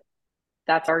 but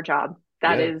that's our job.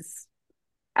 That Yeah. is,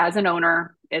 as an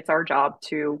owner, it's our job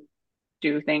to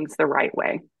do things the right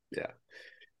way. Yeah.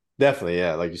 Definitely.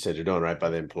 Yeah. Like you said, you're doing right by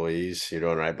the employees. You're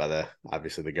doing right by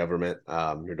obviously the government.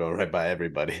 You're doing right by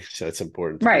everybody. So it's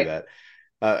important to do Right. that.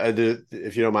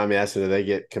 If you don't mind me asking, do they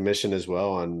get commission as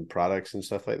well on products and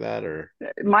stuff like that, or?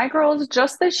 My girls,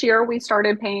 just this year, we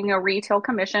started paying a retail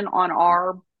commission on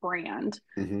our brand.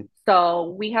 Mm-hmm.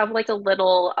 So we have like a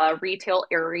little retail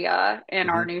area in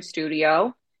our Mm-hmm. new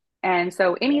studio. And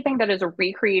so anything that is a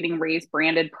Recreating Rays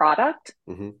branded product,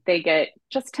 Mm-hmm. they get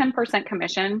just 10%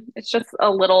 commission. It's just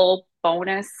a little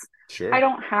bonus. I Sure.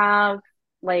 don't have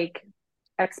like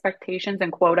expectations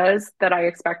and quotas that I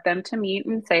expect them to meet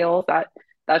in sales.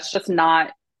 That's just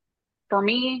not for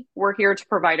me. We're here to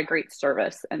provide a great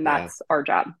service, and Yeah. that's our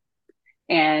job.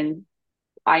 And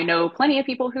I know plenty of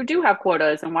people who do have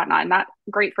quotas and whatnot, and that's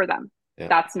great for them. Yeah.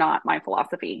 That's not my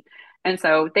philosophy. And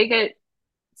so they get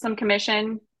some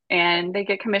commission and they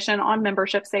get commission on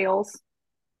membership sales,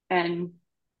 and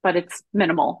but it's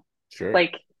minimal, Sure.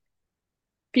 like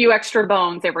few extra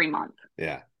bones every month.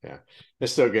 Yeah. Yeah.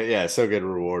 It's still good. Yeah. It's still good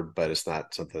reward, but it's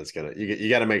not something that's you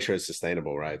got to make sure it's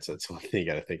sustainable, right? So it's one thing you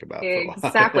got to think about for a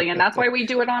Exactly. And that's while. why we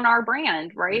do it on our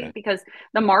brand, Yeah. right? Because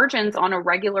the margins on a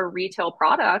regular retail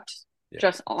product Yeah.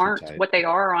 just Too aren't tight. what they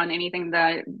are on anything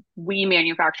that we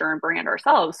manufacture and brand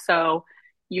ourselves. So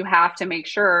you have to make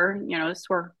sure, this is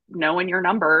where knowing your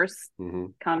numbers Mm-hmm.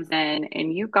 comes in,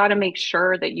 and you've got to make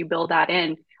sure that you build that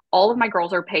in. All of my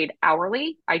girls are paid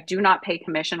hourly. I do not pay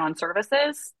commission on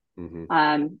services. Mm-hmm.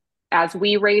 Um, as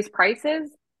we raise prices,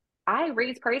 I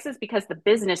raise prices because the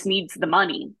business needs the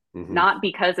money, Mm-hmm. not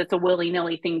because it's a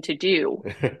willy-nilly thing to do.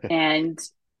 And,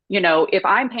 if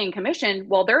I'm paying commission,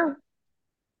 well, their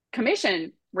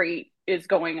commission rate is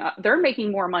going up. They're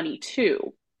making more money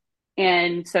too.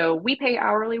 And so we pay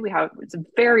hourly. It's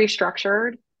very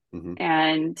structured, Mm-hmm.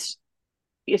 and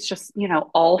it's just,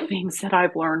 all things that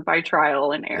I've learned by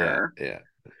trial and Yeah. error. Yeah.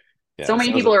 Yeah. So It many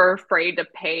sounds people like, are afraid to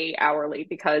pay hourly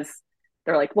because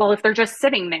they're like, well, if they're just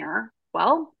sitting there,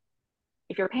 well,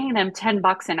 if you're paying them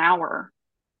 $10 an hour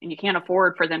and you can't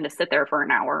afford for them to sit there for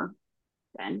an hour,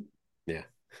 then yeah.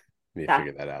 You that,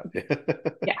 figure that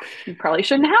out. yeah, you probably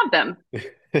shouldn't have them.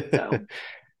 So,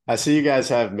 I see you guys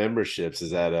have memberships.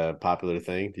 Is that a popular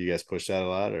thing? Do you guys push that a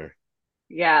lot, or?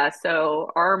 yeah, so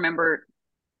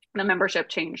the membership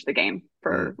changed the game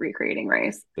for Mm, Recreating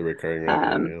Race. the recurring Um,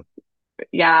 revenue?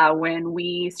 yeah, when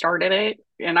we started it,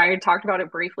 and I talked about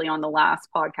it briefly on the last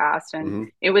podcast, Yeah. and Mm-hmm.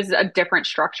 it was a different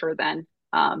structure then.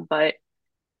 But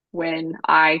when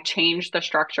I changed the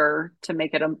structure to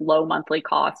make it a low monthly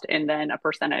cost and then a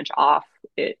percentage off,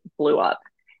 it blew up.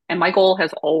 And my goal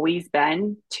has always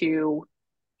been to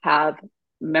have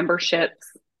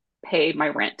memberships pay my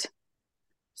rent.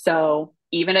 So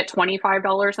even at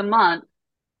 $25 a month,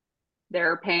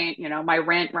 they're paying, my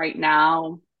rent right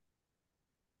now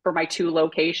for my two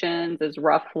locations is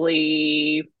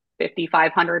roughly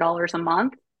 $5,500 a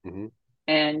month. Mm-hmm.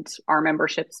 And our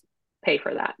memberships pay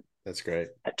for that That's great.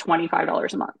 at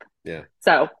 $25 a month. Yeah.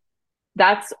 So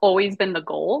that's always been the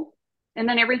goal. And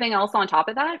then everything else on top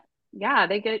of that, yeah,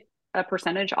 they get a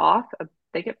percentage off.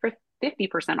 They get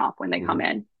 50% off when they Mm-hmm. come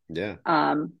in. Yeah.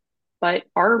 But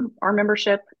our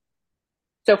membership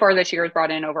so far this year has brought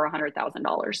in over $100,000 in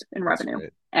That's revenue. great.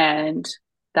 And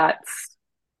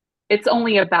it's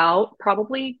only about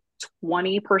probably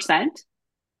 20%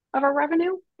 of our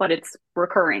revenue, but it's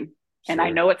recurring. And I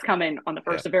Sure. know it's coming on the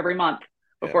Yeah. first of every month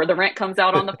Yeah. before the rent comes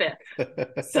out on the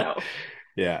 5th. So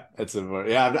Yeah, I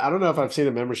don't know if I've seen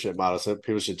a membership model, so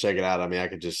people should check it out. I mean, I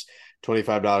could just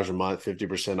 $25 a month,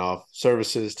 50% off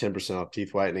services, 10% off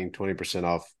teeth whitening, 20%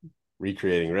 off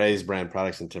Recreating Rays brand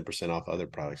products, and 10% off other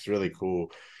products. Really cool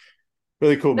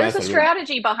there's a method.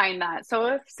 strategy behind that. So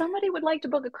if somebody would like to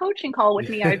book a coaching call with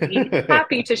me, I'd be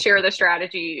happy to share the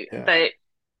strategy Yeah. that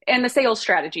and the sales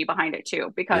strategy behind it too, Yeah.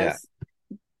 because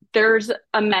there's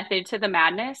a method to the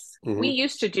madness. We Mm-hmm.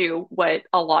 used to do what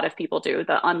a lot of people do,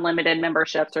 the unlimited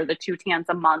memberships or the 2 tans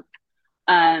a month.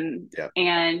 And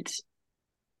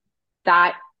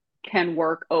that can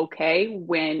work okay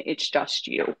when it's just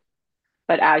you.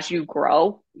 But as you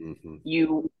grow,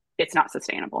 Mm-hmm. it's not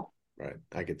sustainable. Right.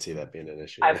 I could see that being an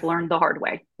issue. I've learned the hard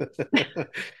way.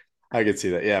 I could see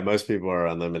that. Yeah, most people are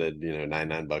unlimited,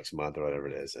 $99 a month or whatever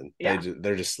it is, and Yeah.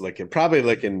 they're just probably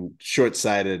looking short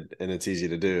sighted, and it's easy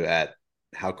to do at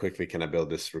how quickly can I build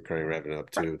this recurring revenue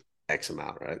up to X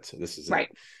amount, right? So this is right.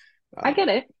 it. I get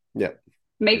it. Yeah,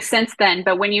 Makes sense then.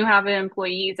 But when you have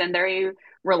employees and they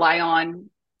rely on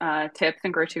tips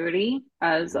and gratuity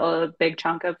as a big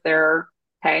chunk of their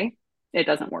pay, it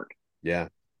doesn't work. Yeah,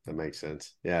 that makes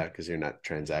sense. Yeah, because you're not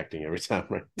transacting every time,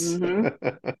 right?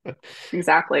 Mm-hmm.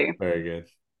 Exactly. Very good.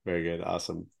 Very good.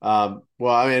 Awesome. Well,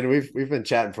 I mean, we've been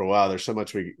chatting for a while. There's so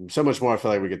much more I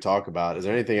feel like we could talk about. Is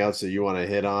there anything else that you want to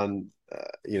hit on,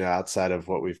 outside of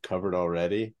what we've covered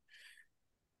already?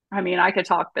 I mean, I could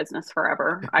talk business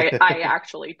forever. I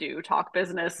actually do talk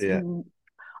business Yeah.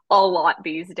 a lot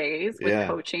these days with Yeah.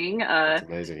 coaching. That's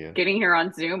amazing. Yeah. Getting here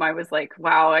on Zoom, I was like,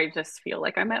 wow, I just feel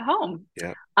like I'm at home.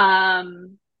 Yeah.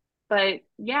 Um, but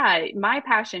yeah, my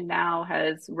passion now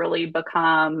has really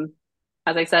become,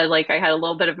 as I said, like I had a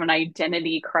little bit of an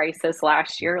identity crisis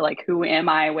last year. Like, who am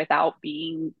I without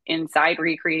being inside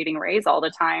recreating Rays all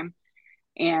the time?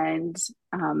 And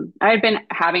I had been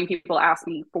having people ask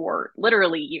me for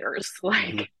literally years, Hmm.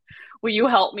 like, will you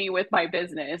help me with my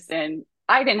business? And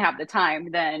I didn't have the time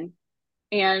then.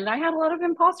 And I had a lot of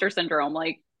imposter syndrome.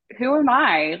 Like, who am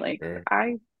I? Like, Sure.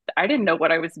 I didn't know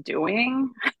what I was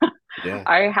doing. Yeah.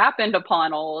 I happened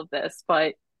upon all of this,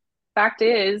 but fact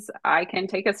is, I can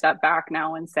take a step back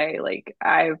now and say, like,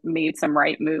 I've made some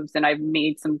right moves and I've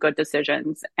made some good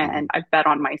decisions Hmm. and I've bet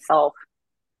on myself.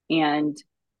 And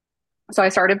so I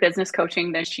started business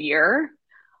coaching this year,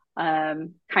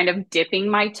 kind of dipping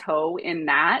my toe in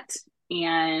that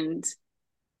and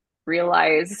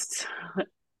realized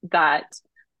that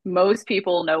most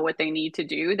people know what they need to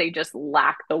do. They just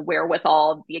lack the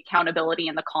wherewithal, the accountability,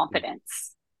 and the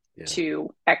confidence Yeah.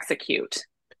 to execute.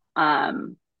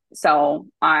 Um, so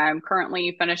I'm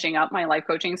currently finishing up my life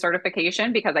coaching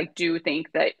certification because I do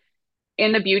think that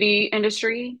in the beauty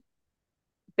industry,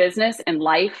 business and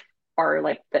life are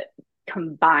like the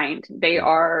combined. They Yeah.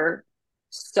 are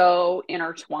so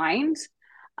intertwined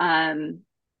um,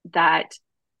 that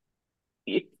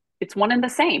it, it's one and the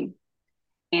same.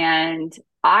 And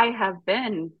I have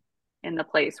been in the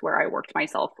place where I worked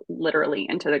myself literally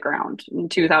into the ground. In Yeah.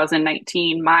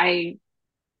 2019, my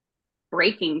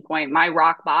breaking point, my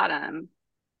rock bottom,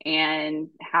 and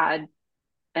had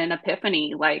an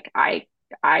epiphany. Like I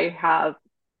have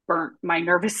burnt my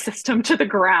nervous system to the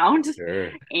ground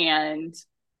Sure. and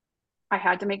I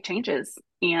had to make changes.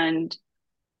 And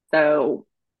so,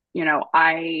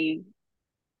 I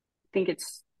think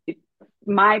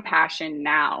my passion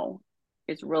now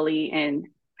is really in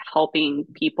helping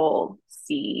people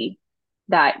see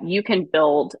that you can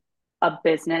build a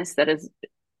business that is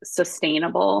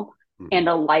sustainable Hmm. and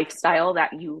a lifestyle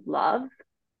that you love,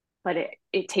 but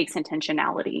it takes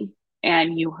intentionality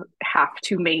and you have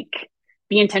to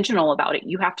be intentional about it.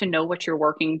 You have to know what you're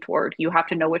working toward. You have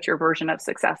to know what your version of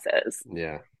success is.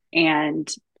 Yeah. And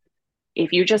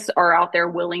if you just are out there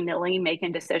willy-nilly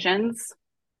making decisions,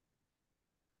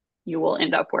 you will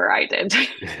end up where I did.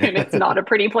 And it's not a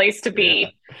pretty place to Yeah,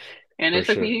 be. And for it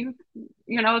took sure. me,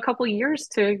 a couple of years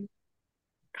to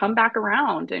come back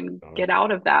around and Oh, get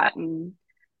out of that. And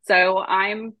so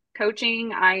I'm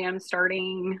coaching, I am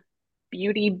starting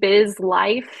Beauty Biz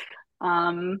Life.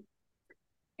 Um,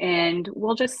 and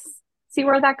we'll just see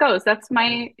where that goes. yeah,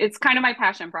 It's kind of my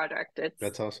passion project. It's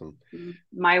that's awesome.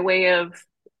 my way of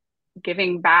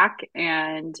giving back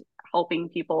and helping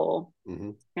people,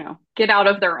 Hmm. get out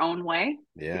of their own way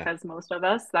Yeah. because most of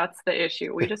us, that's the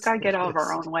issue. We just got to get It out of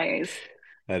our is. own ways.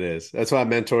 That is. That's why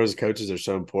mentors and coaches are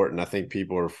so important. I think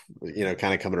people are,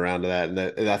 kind of coming around to that.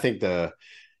 And I think the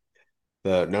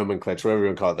nomenclature, whatever you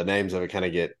want to call it, the names of it kind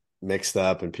of get mixed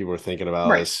up and people are thinking about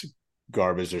all Right. this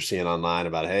garbage they're seeing online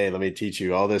about, hey, let me teach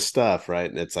you all this stuff, right?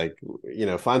 And it's like,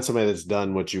 find somebody that's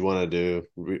done what you want to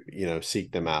do,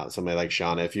 seek them out. Somebody like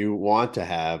Shauna, if you want to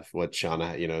have what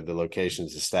Shauna, the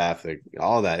locations, the staff,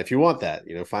 all that, if you want that,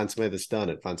 find somebody that's done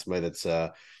it, find somebody that's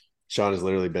Sean has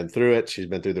literally been through it. She's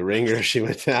been through the ringer. She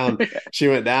went down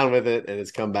with it and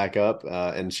it's come back up.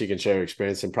 And she can share her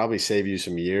experience and probably save you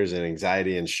some years and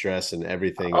anxiety and stress and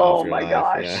everything off Oh your my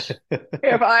life. Yeah. gosh.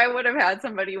 If I would have had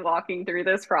somebody walking through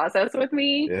this process with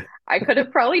me, Yeah. I could have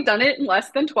probably done it in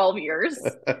less than 12 years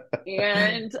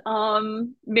and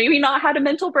maybe not had a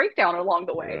mental breakdown along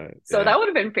the way. Right. So Yeah. that would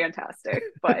have been fantastic.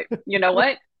 But you know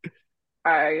what?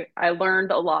 I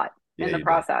learned a lot Yeah, in the you did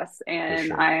process for and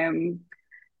sure.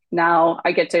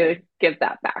 I get to give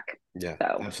that back. Yeah,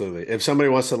 So, absolutely. If somebody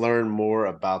wants to learn more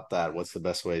about that, what's the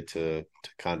best way to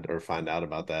or find out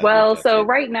about that? Reach well, out to so you.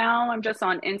 right now I'm just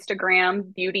on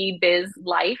Instagram, Beauty Biz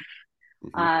Life.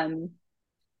 Hmm. Um,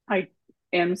 I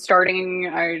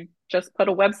just put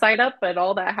a website up, but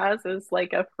all that has is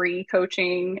like a free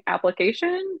coaching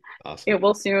application. Awesome. It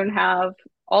will soon have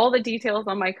all the details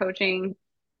on my coaching.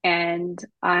 And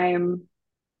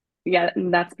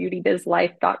and that's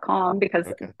beautybizlife.com because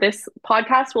Okay. this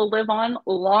podcast will live on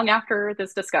long after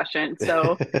this discussion.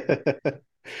 So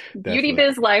Definitely.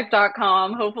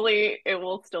 Beautybizlife.com. Hopefully it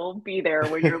will still be there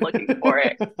when you're looking for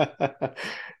it.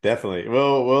 Definitely.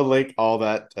 We'll link all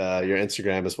that, your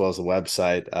Instagram as well as the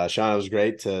website. Shauna, it was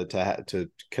great to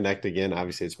connect again.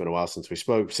 Obviously, it's been a while since we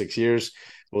spoke. 6 years.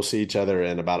 We'll see each other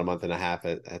in about a month and a half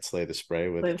at Slay the Spray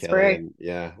with Live Kelly, spray. and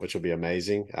yeah, which will be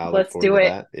amazing. I look Let's forward do to it.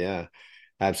 that. Yeah,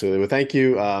 absolutely. Well, thank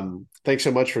you. Thanks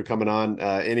so much for coming on.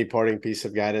 Any parting piece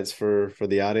of guidance for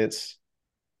the audience?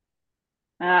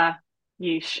 Ah,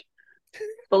 yeesh.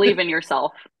 Believe in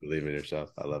yourself. Believe in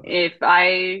yourself. I love it. If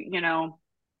I,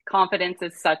 confidence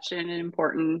is such an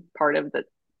important part of the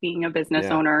being a business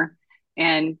Yeah. owner,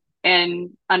 and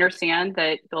understand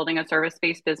that building a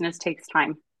service-based business takes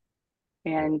time,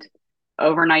 and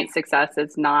overnight success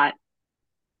is not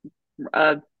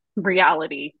a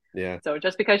reality. Yeah. So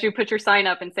just because you put your sign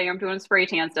up and say I'm doing spray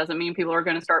tans doesn't mean people are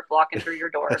going to start flocking through your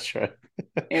door. That's right.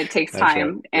 It takes That's right.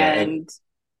 time, Yeah. And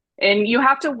and you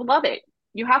have to love it.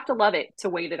 You have to love it to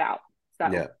wait it out.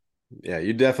 So yeah. Yeah,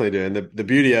 you definitely do. And the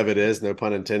beauty of it is, no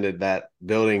pun intended, that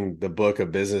building the book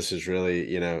of business is really,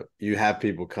 you have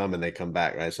people come and they come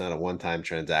back, right? It's not a one-time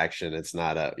transaction. It's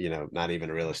not not even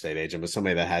a real estate agent, but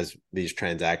somebody that has these right.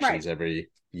 transactions every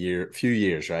year, few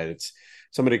years, right? It's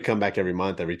somebody come back every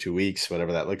month, every 2 weeks,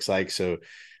 whatever that looks like. So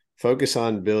focus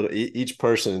on build each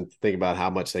person, think about how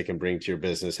much they can bring to your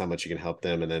business, how much you can help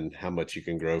them, and then how much you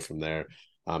can grow from there.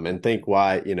 And think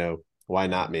why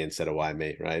not me instead of why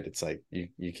me, right? It's like you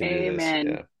can do this. Amen.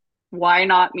 Yeah. Why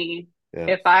not me? Yeah.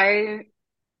 If I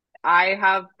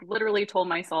have literally told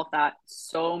myself that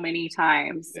so many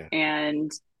times, Yeah.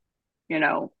 and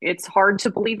it's hard to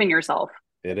believe in yourself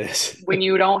It is. when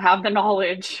you don't have the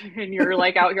knowledge and you're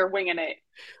like out here winging it.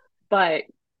 But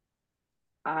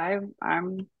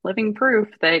I'm living proof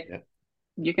that Yeah.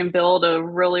 you can build a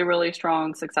really, really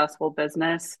strong, successful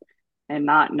business and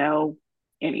not know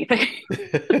anything.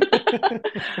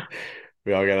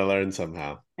 We all got to learn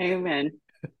somehow. Amen.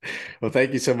 Well,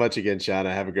 thank you so much again,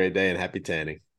 Shauna. Have a great day and happy tanning.